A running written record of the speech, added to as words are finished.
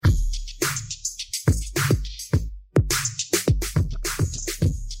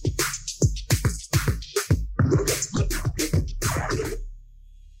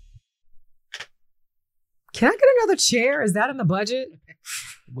another chair? Is that in the budget?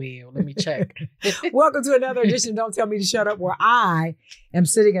 Well, let me check. Welcome to another edition of Don't Tell Me to Shut Up, where I am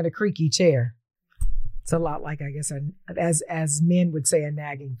sitting in a creaky chair. It's a lot like, I guess, as men would say, a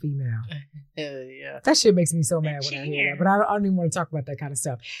nagging female. Yeah. That shit makes me so mad when I hear that, but I don't even want to talk about that kind of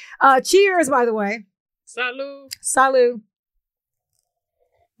stuff. Cheers, by the way. Salud. Salud.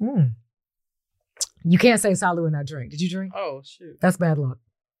 You can't say salud and not drink. Did you drink? Oh, shoot. That's bad luck.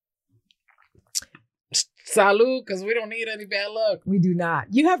 Salud, because we don't need any bad luck. We do not.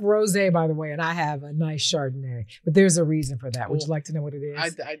 You have rosé, by the way, and I have a nice Chardonnay, but there's a reason for that. Would you like to know what it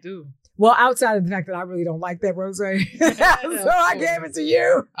is? I do. Well, outside of the fact that I really don't like that rosé, so I gave it to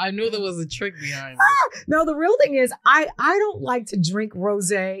you. I knew there was a trick behind it. No, the real thing is I don't like to drink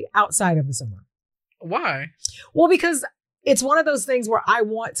rosé outside of the summer. Why? Well, because it's one of those things where I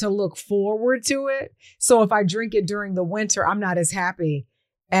want to look forward to it. So if I drink it during the winter, I'm not as happy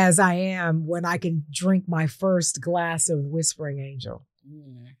as I am when I can drink my first glass of Whispering Angel.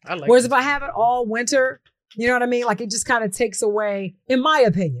 I like Whereas if I have it all winter, you know what I mean? Like, it just kind of takes away, in my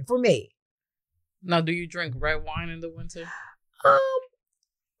opinion, for me. Now, do you drink red wine in the winter? I'm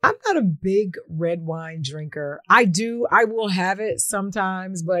not a big red wine drinker. I will have it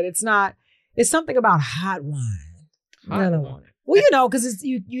sometimes, but it's something about hot wine. I don't want it. Well, because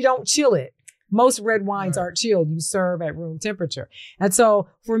you don't chill it. Most red wines aren't chilled. You serve at room temperature. And so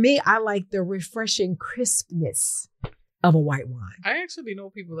for me, I like the refreshing crispness of a white wine. I actually know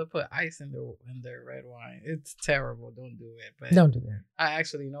people that put ice in their red wine. It's terrible. Don't do it. But don't do that. I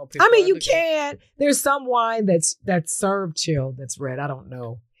actually know people. I mean, you can. There's some wine that's served chilled that's red. I don't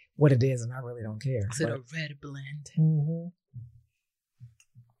know what it is, and I really don't care. Is it a red blend? Mm-hmm.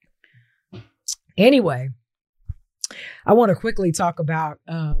 Anyway, I want to quickly talk about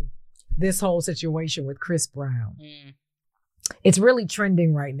this whole situation with Chris Brown. It's really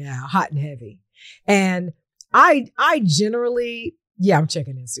trending right now, hot and heavy. And I generally, I'm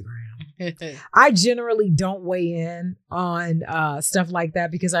checking Instagram. I generally don't weigh in on stuff like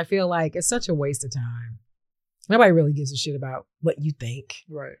that because I feel like it's such a waste of time. Nobody really gives a shit about what you think.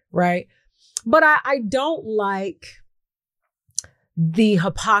 Right. But I don't like the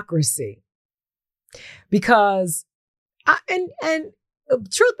hypocrisy because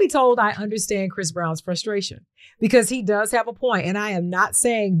truth be told, I understand Chris Brown's frustration because he does have a point. And I am not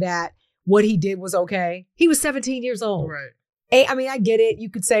saying that what he did was okay. He was 17 years old. Right. I mean, I get it. You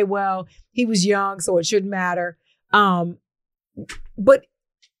could say, well, he was young, so it shouldn't matter. But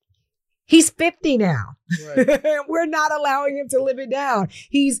he's 50 now. Right. We're not allowing him to live it down.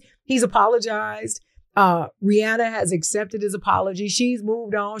 He's apologized. Rihanna has accepted his apology. She's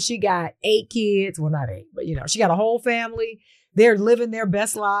moved on. She got 8 kids. Well, not 8, but she got a whole family. They're living their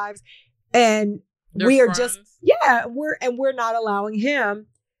best lives. And we are friends. We're not allowing him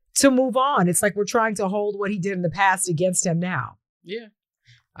to move on. It's like we're trying to hold what he did in the past against him now. Yeah.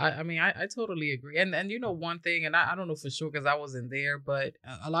 I mean, I totally agree. And one thing, and I don't know for sure because I wasn't there, but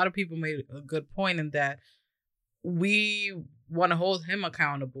a lot of people made a good point in that we want to hold him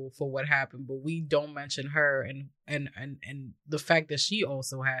accountable for what happened, but we don't mention her and the fact that she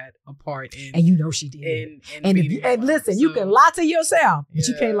also had a part in. And she did. And listen, you can lie to yourself, but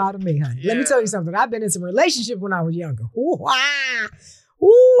you can't lie to me, honey. Let me tell you something. I've been in some relationship when I was younger.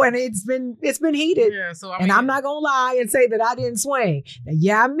 And it's been heated. Yeah, so I'm not gonna lie and say that I didn't swing.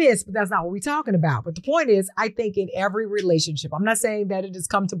 Now, I missed, but that's not what we're talking about. But the point is, I think in every relationship, I'm not saying that it has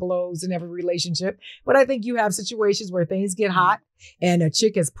come to blows in every relationship, but I think you have situations where things get hot and a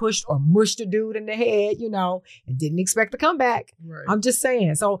chick has pushed or mushed a dude in the head, and didn't expect to come back. Right. I'm just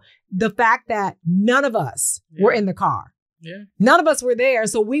saying. So the fact that none of us were in the car, none of us were there,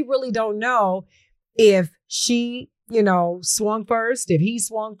 so we really don't know if she swung first, if he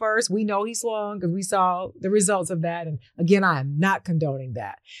swung first. We know he swung because we saw the results of that. And again, I am not condoning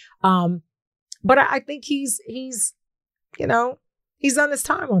that. But I think he's done his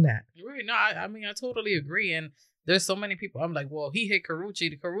time on that. Right. No, I mean, I totally agree. And there's so many people. I'm like, well, he hit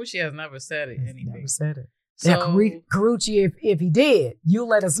Karrueche. Karrueche has never said anything. Never said it. So, now, Karrueche, if he did, you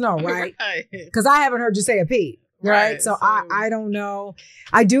let us know, right? Because I haven't heard you say a peep. Right. So I don't know.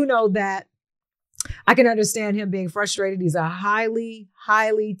 I do know that I can understand him being frustrated. He's a highly,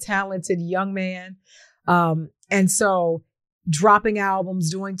 highly talented young man. And so dropping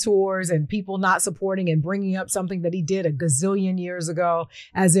albums, doing tours, and people not supporting and bringing up something that he did a gazillion years ago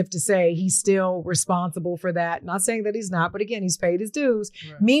as if to say he's still responsible for that. Not saying that he's not, but again, he's paid his dues.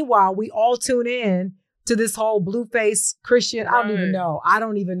 Right. Meanwhile, we all tune in to this whole Blueface Christian. Right. I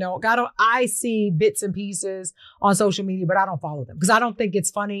don't even know. I see bits and pieces on social media, but I don't follow them because I don't think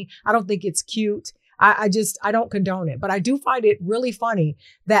it's funny. I don't think it's cute. I don't condone it. But I do find it really funny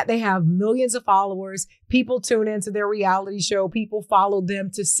that they have millions of followers. People tune into their reality show. People follow them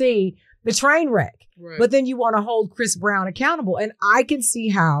to see the train wreck. Right. But then you want to hold Chris Brown accountable. And I can see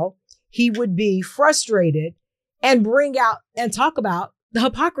how he would be frustrated and bring out and talk about the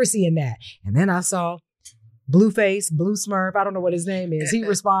hypocrisy in that. And then I saw Blueface, Blue Smurf, I don't know what his name is. He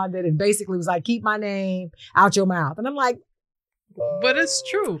responded and basically was like, keep my name out your mouth. And I'm like, but it's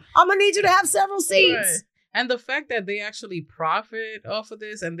true. I'm going to need you to have several seats. Right. And the fact that they actually profit off of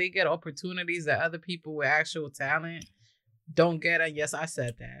this and they get opportunities that other people with actual talent don't get. And yes, I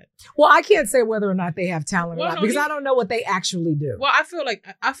said that. Well, I can't say whether or not they have talent or not because I don't know what they actually do. Well, I feel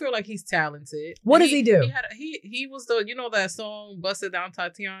like he's talented. What does he do? He was the, you know, that song "Busted Down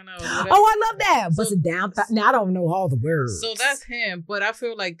Tatiana." Or whatever? Oh, I love that. Busted Down. Now I don't know all the words. So that's him. But I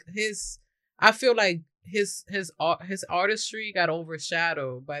feel like his artistry got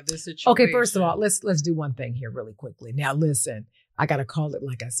overshadowed by this situation. Okay, first of all, let's do one thing here really quickly. Now, listen. I gotta call it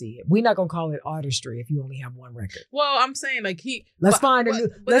like I see it. We're not gonna call it artistry if you only have one record. Well, I'm saying like let's find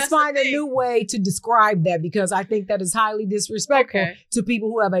a new way to describe that because I think that is highly disrespectful to people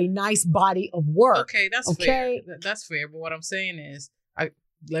who have a nice body of work. Okay, that's fair. That's fair. But what I'm saying is,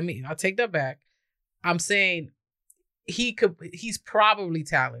 I'll take that back. I'm saying he's probably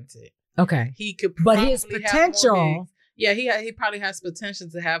talented. Okay, he could, but his potential. He probably has potential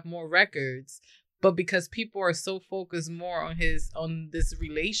to have more records. But because people are so focused more on this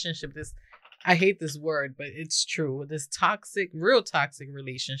relationship, I hate this word, but it's true. This real toxic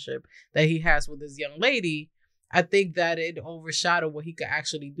relationship that he has with this young lady, I think that it overshadowed what he could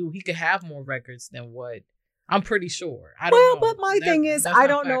actually do. He could have more records than what I'm pretty sure. I don't know. But my thing is, I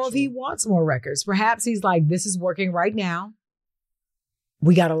don't know if he wants more records. Perhaps he's like, this is working right now.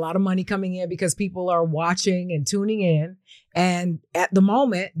 We got a lot of money coming in because people are watching and tuning in. And at the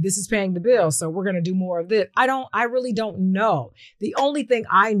moment, this is paying the bill. So we're going to do more of this. I really don't know. The only thing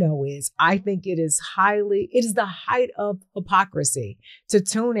I know is I think it is the height of hypocrisy to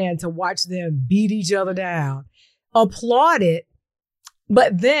tune in to watch them beat each other down, applaud it,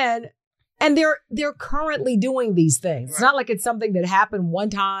 but then and they're currently doing these things. Right. It's not like it's something that happened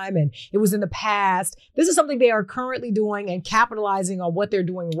one time and it was in the past. This is something they are currently doing and capitalizing on what they're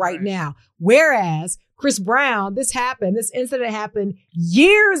doing right now. Whereas Chris Brown, this incident happened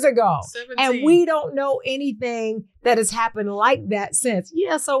years ago. 17. And we don't know anything that has happened like that since.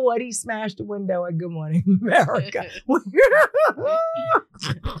 Yeah, so what? He smashed the window at Good Morning America. But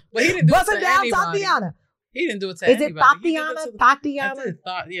he didn't do it to down anybody. Tatiana. He didn't do it to Is anybody. It Tatiana?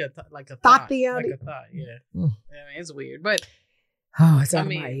 Like a thought. Tatiana. Like a thought, yeah. I mean, it's weird. But it's out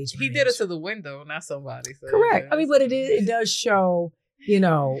of my age. He did it to the window, not somebody. So, correct. I mean, but it does show,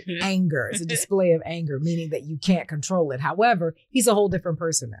 anger. It's a display of anger, meaning that you can't control it. However, he's a whole different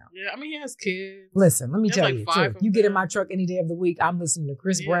person now. Yeah, I mean, he has kids. Listen, let me tell you, too. You get in my truck any day of the week, I'm listening to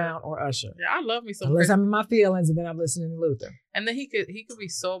Chris Brown or Usher. Yeah, I love me some. Unless I'm in my feelings, and then I'm listening to Luther. And then he could be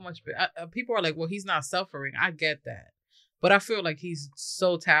so much. People are like, well, he's not suffering. I get that, but I feel like he's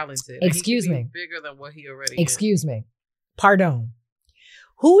so talented. Excuse me, bigger than what he already. Excuse me, pardon.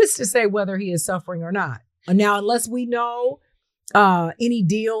 Who is to say whether he is suffering or not? Now, unless we know any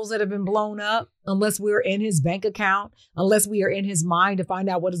deals that have been blown up, unless we're in his bank account, unless we are in his mind to find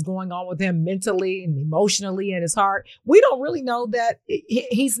out what is going on with him mentally and emotionally in his heart, we don't really know that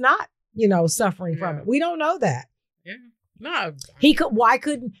he's not, suffering from it. We don't know that. Yeah. No.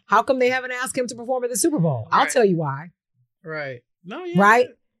 How come they haven't asked him to perform at the Super Bowl? Right. I'll tell you why. Right. No, yeah. Right?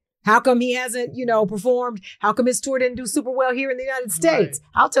 How come he hasn't, performed? How come his tour didn't do super well here in the United States?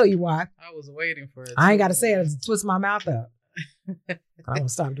 Right. I'll tell you why. I was waiting for it. I ain't got to say it. I just twist my mouth up. I don't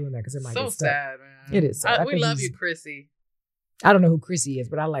stop doing that because it might get stuck. So sad, man. It is sad. We love you, Chrissy. I don't know who Chrissy is,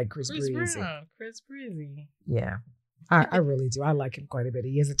 but I like Chris Breezy. Chris Breezy. Yeah. I really do. I like him quite a bit.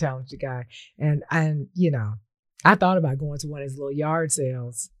 He is a talented guy. And I thought about going to one of his little yard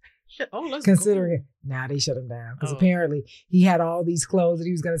sales. Oh, let's considering now they shut him down because apparently he had all these clothes that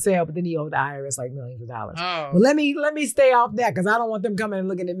he was going to sell, but then he owed the IRS like millions of dollars. Oh. Well, let me stay off that because I don't want them coming and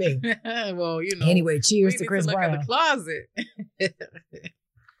looking at me. Well, Anyway, cheers to Chris Brown. Look at the closet.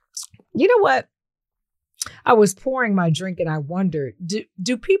 You know what? I was pouring my drink and I wondered,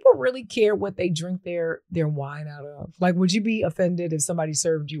 do people really care what they drink their wine out of? Like, would you be offended if somebody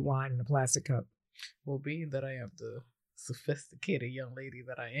served you wine in a plastic cup? Well, being that I am the sophisticated young lady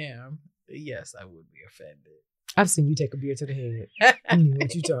that I am, yes, I would be offended. I've seen you take a beer to the head. I know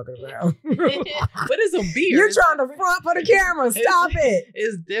what you talking about. But it's a beer. You're trying to front for the camera. Stop it.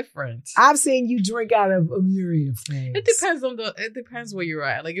 It's different. I've seen you drink out of a myriad of things. It depends where you're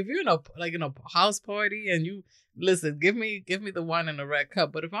at. Like if you're in a house party and you listen, give me the wine in a red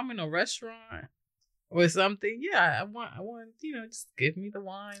cup. But if I'm in a restaurant, or something. Yeah, I want, just give me the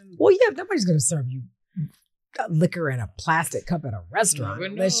wine. Well, yeah, nobody's gonna serve you liquor in a plastic cup at a restaurant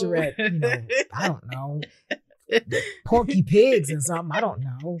unless you're at, I don't know, Porky Pigs or something. I don't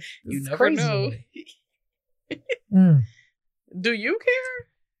know. You never know. Do you care?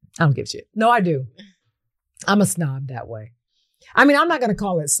 I don't give a shit. No, I do. I'm a snob that way. I mean, I'm not going to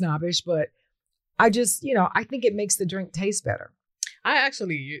call it snobbish, but I just, I think it makes the drink taste better. I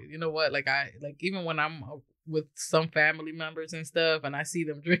actually, you know what? Like even when I'm with some family members and stuff and I see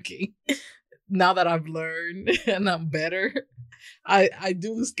them drinking, now that I've learned and I'm better, I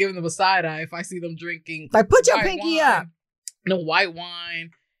do give them a side eye if I see them drinking. Like, put your pinky up. No, white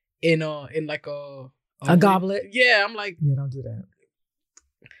wine in like a goblet. Yeah, I'm like, yeah, don't do that.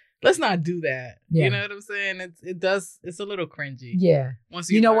 Let's not do that. Yeah. You know what I'm saying? It's a little cringy. Yeah.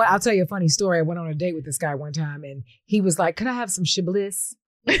 You know what? I'll tell you a funny story. I went on a date with this guy one time and he was like, "Can I have some Chablis?"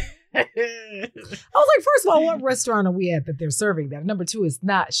 I was like, first of all, what restaurant are we at that they're serving that? Number 2, it's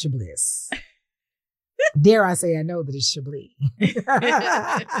not Chablis. Dare I say I know that it's Chablis.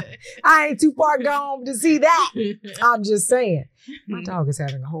 I ain't too far gone to see that. I'm just saying. My dog is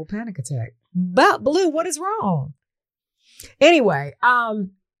having a whole panic attack. But Blue, what is wrong? Anyway,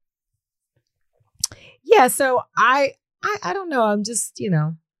 yeah, so I don't know. I'm just,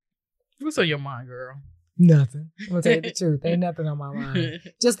 What's on your mind, girl? Nothing. I'm going to tell you the truth. Ain't nothing on my mind.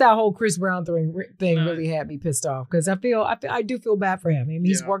 Just that whole Chris Brown thing really had me pissed off because I do feel bad for him. I mean,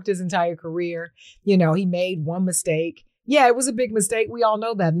 he's worked his entire career. He made one mistake. Yeah, it was a big mistake. We all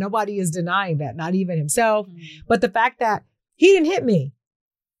know that. Nobody is denying that, not even himself. Mm-hmm. But the fact that he didn't hit me.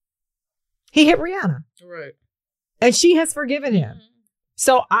 He hit Rihanna. Right. And she has forgiven him. Mm-hmm.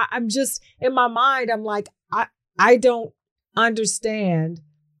 So I'm just, in my mind, I'm like, I don't understand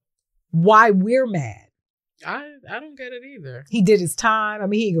why we're mad. I don't get it either. He did his time. I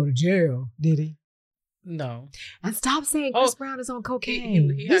mean, he didn't go to jail, did he? No. And stop saying Chris Brown is on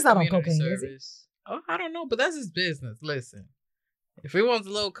cocaine. He's not on cocaine, is he? Oh, I don't know, but that's his business. Listen, if he wants a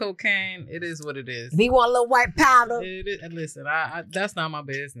little cocaine, it is what it is. If he want a little white powder, it is. And listen, I that's not my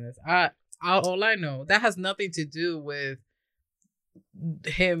business. All I know, that has nothing to do with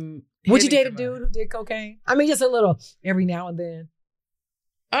him. Would you date a dude who did cocaine? I mean, just a little every now and then.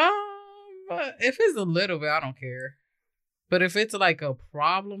 If it's a little bit, I don't care. But if it's like a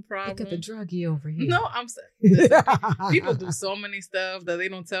problem. Look at the druggie over here. No, I'm saying people do so many stuff that they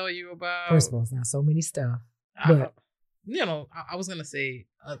don't tell you about. First of all, it's not so many stuff. But I was gonna say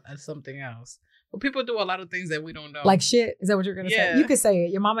something else. But people do a lot of things that we don't know. Like shit? Is that what you're gonna say? You can say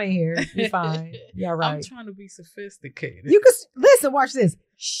it. Your mama ain't here. You're fine. Yeah, right. I'm trying to be sophisticated. You could listen. Watch this.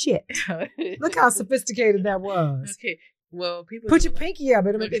 Shit. Look how sophisticated that was. Okay. Well, people put your pinky up.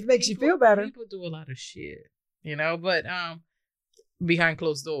 It makes you feel better. People do a lot of shit, but behind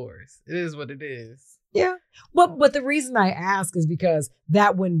closed doors, it is what it is. Yeah, but the reason I ask is because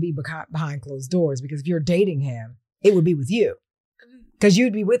that wouldn't be behind closed doors. Because if you're dating him, it would be with you, because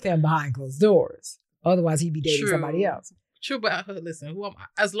you'd be with him behind closed doors. Otherwise, he'd be dating somebody else. True, but listen,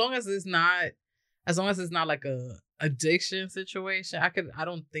 as long as it's not like a addiction situation, I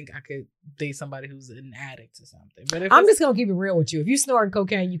don't think I could date somebody who's an addict or something. But if I'm just gonna keep it real with you. If you snorting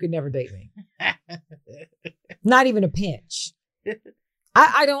cocaine, you could never date me. Not even a pinch.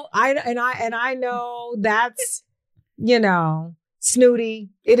 I know that's snooty.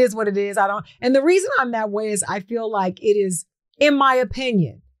 It is what it is. And the reason I'm that way is I feel like it is, in my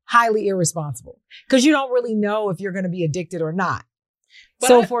opinion, highly irresponsible because you don't really know if you're going to be addicted or not.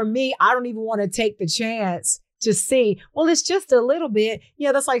 But for me, I don't even want to take the chance to see, well, it's just a little bit.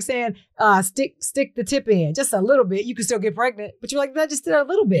 Yeah, that's like saying, stick the tip in just a little bit. You can still get pregnant, but you're like, that just did a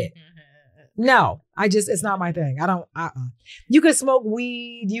little bit. No, it's not my thing. I don't, You can smoke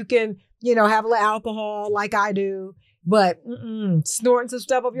weed. You can, have a little alcohol like I do, but snorting some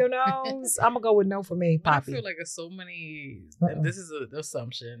stuff up your nose, I'm going to go with no for me, Poppy. I feel like there's so many, and this is an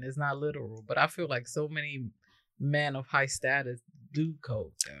assumption, it's not literal, but I feel like so many men of high status do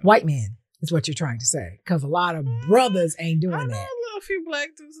coke. White men is what you're trying to say, because a lot of brothers ain't doing that. I know a few black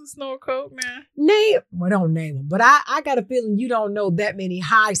dudes who snort coke, man. Don't name them, but I got a feeling you don't know that many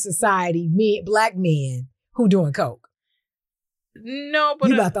high society black men who doing coke. No, but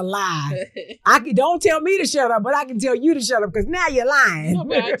you about to lie. Don't tell me to shut up, but I can tell you to shut up because now you're lying. No,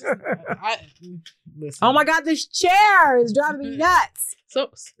 but listen. Oh my God, this chair is driving me nuts.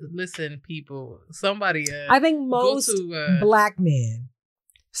 So listen, people. Somebody. I think most black men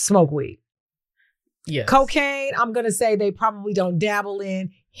smoke weed. Yes. Cocaine, I'm going to say they probably don't dabble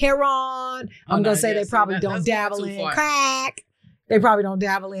in. Heroin, I'm going to say they probably don't dabble in. Crack, they probably don't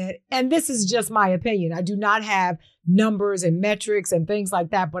dabble in. And this is just my opinion. I do not have numbers and metrics and things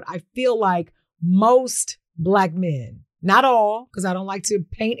like that, but I feel like most Black men, not all, because I don't like to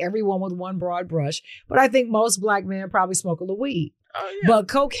paint everyone with one broad brush, but I think most Black men probably smoke a little weed. Oh, yeah. But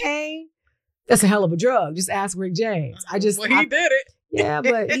cocaine, that's a hell of a drug. Just ask Rick James. He did it. Yeah,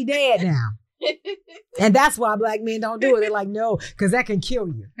 but he dead now. And that's why Black men don't do it. They're like, no, because that can kill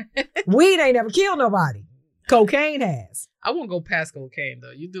you. Weed ain't never killed nobody. Cocaine has. I won't go past cocaine,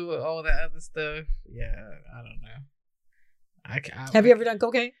 though. You do all that other stuff. Yeah, I don't know. Have you ever done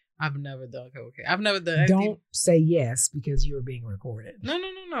cocaine? I've never done cocaine. I've never done anything. Don't say yes because you're being recorded. No.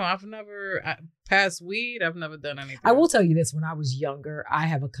 I've never, past weed, I've never done anything. I will tell you this. When I was younger, I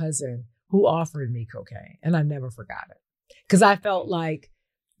have a cousin who offered me cocaine, and I never forgot it. Because I felt like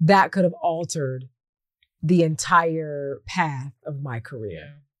that could have altered the entire path of my career.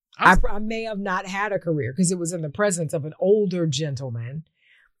 Yeah. I may have not had a career because it was in the presence of an older gentleman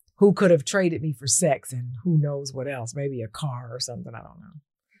who could have traded me for sex and who knows what else, maybe a car or something. I don't know.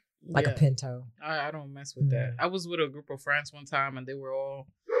 Like a Pinto. I don't mess with that. I was with a group of friends one time and they were all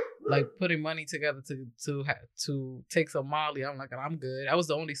like putting money together to take some Molly. I'm like, I'm good. I was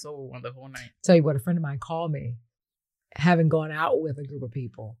the only sober one the whole night. Tell you what, a friend of mine called me, having gone out with a group of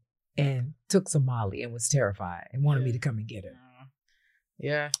people and took some Molly and was terrified and wanted me to come and get her.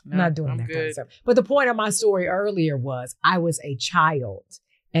 I'm not doing that kind of stuff. But the point of my story earlier was I was a child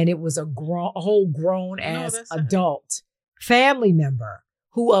and it was a whole grown ass adult family member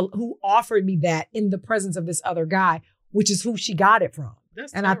who offered me that in the presence of this other guy, which is who she got it from.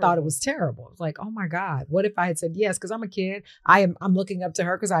 And I thought it was terrible. It was like, oh my God, what if I had said yes? Because I'm a kid. I'm looking up to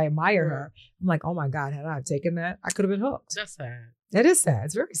her because I admire her. I'm like, oh my God, had I taken that, I could have been hooked. That's sad. It is sad.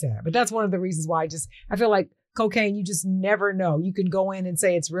 It's very sad. But that's one of the reasons why I feel like cocaine, you just never know. You can go in and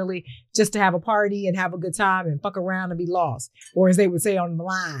say it's really just to have a party and have a good time and fuck around and be lost. Or as they would say on the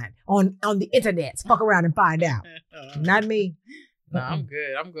line, on the internet, fuck around and find out. Not me. No, I'm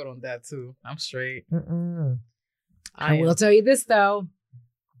good. I'm good on that too. I'm straight. I will tell you this though.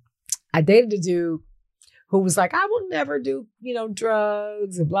 I dated a dude who was like, I will never do,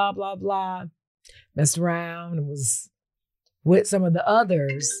 drugs and blah, blah, blah. Messed around and was with some of the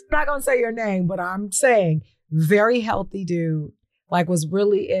others. I'm not going to say your name, but I'm saying very healthy dude, like was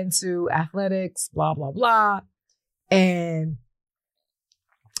really into athletics, blah, blah, blah. And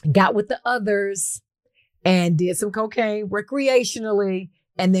got with the others and did some cocaine recreationally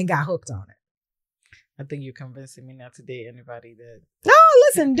and then got hooked on it. I think you're convincing me not to date anybody that. No,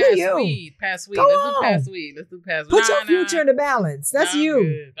 listen, do you? Pass weed. Let's do past weed. Put your future into balance. That's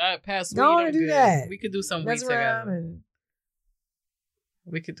you. Pass weed. Go on and do that. We could do some weed together.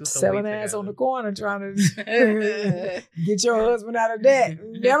 We could do some selling ass on the corner trying to get your husband out of debt.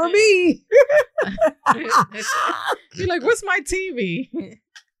 Never me. You're like, what's my TV?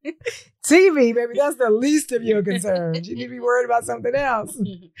 TV, baby, that's the least of your concerns. You need to be worried about something else.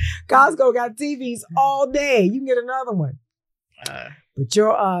 Costco got TVs all day. You can get another one. But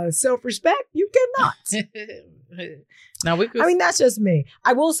your self-respect, you cannot. Now we could. I mean, that's just me.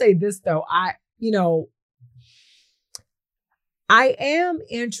 I will say this though. I am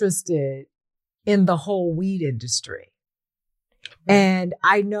interested in the whole weed industry. And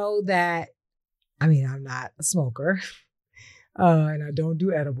I know that, I'm not a smoker. And I don't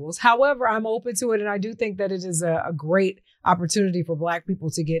do edibles. However, I'm open to it. And I do think that it is a great opportunity for Black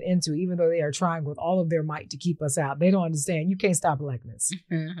people to get into, even though they are trying with all of their might to keep us out. They don't understand. You can't stop Blackness.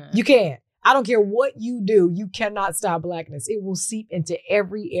 You can't. I don't care what you do. You cannot stop Blackness. It will seep into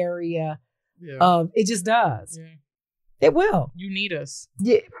every area of, it just does. Yeah. It will. You need us.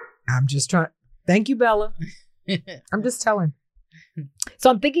 Yeah. I'm just trying. Thank you, Bella. I'm just telling. So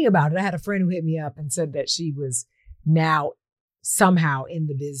I'm thinking about it. I had a friend who hit me up and said that she was now somehow in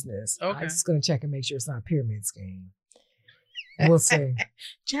the business. Okay. I'm just going to check and make sure it's not a pyramid scheme. We'll see.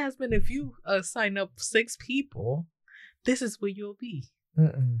 Jasmine, if you sign up 6 people, this is where you'll be.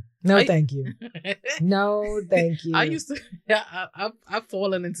 No, thank you. No, thank you. I used to, I've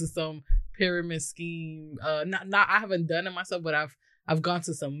fallen into some pyramid scheme. Not I haven't done it myself, but I've gone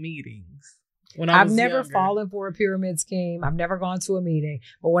to some meetings. I've never fallen for a pyramid scheme. I've never gone to a meeting.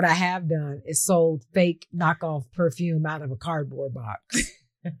 But what I have done is sold fake knockoff perfume out of a cardboard box.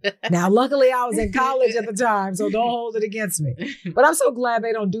 Now, luckily, I was in college at the time, so don't hold it against me. But I'm so glad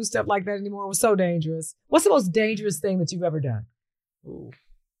they don't do stuff like that anymore. It was so dangerous. What's the most dangerous thing that you've ever done? Ooh.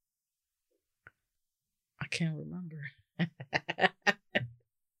 I can't remember.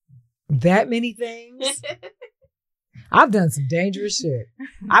 That many things? I've done some dangerous shit.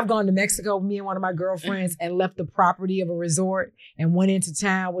 I've gone to Mexico with me and one of my girlfriends and left the property of a resort and went into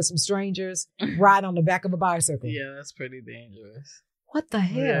town with some strangers, ride on the back of a bicycle. Yeah, that's pretty dangerous. What the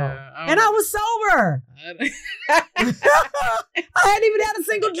hell? Yeah, I was sober. I hadn't even had a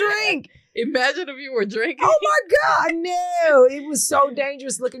single drink. Imagine if you were drinking. Oh my God, no. It was so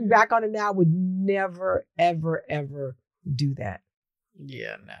dangerous. Looking back on it now, I would never, ever, ever do that.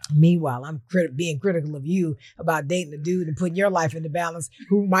 Yeah, no. Meanwhile, I'm being critical of you about dating a dude and putting your life into balance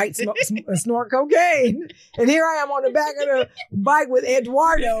who might snort cocaine. And here I am on the back of the bike with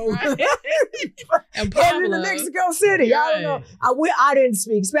Eduardo and heading into Mexico City. Right. I don't know. I didn't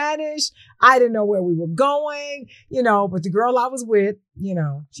speak Spanish. I didn't know where we were going, but the girl I was with,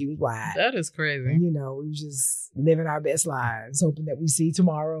 she was wild. That is crazy. And, we were just living our best lives, hoping that we see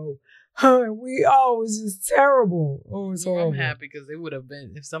tomorrow. It was just terrible. Oh, it was horrible. I'm happy because it would have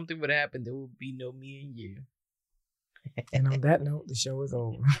been, if something would have happened, there would be no me and you. And on that note, the show is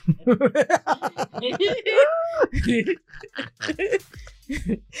over.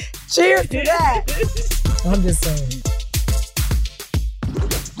 Cheers to that. I'm just saying.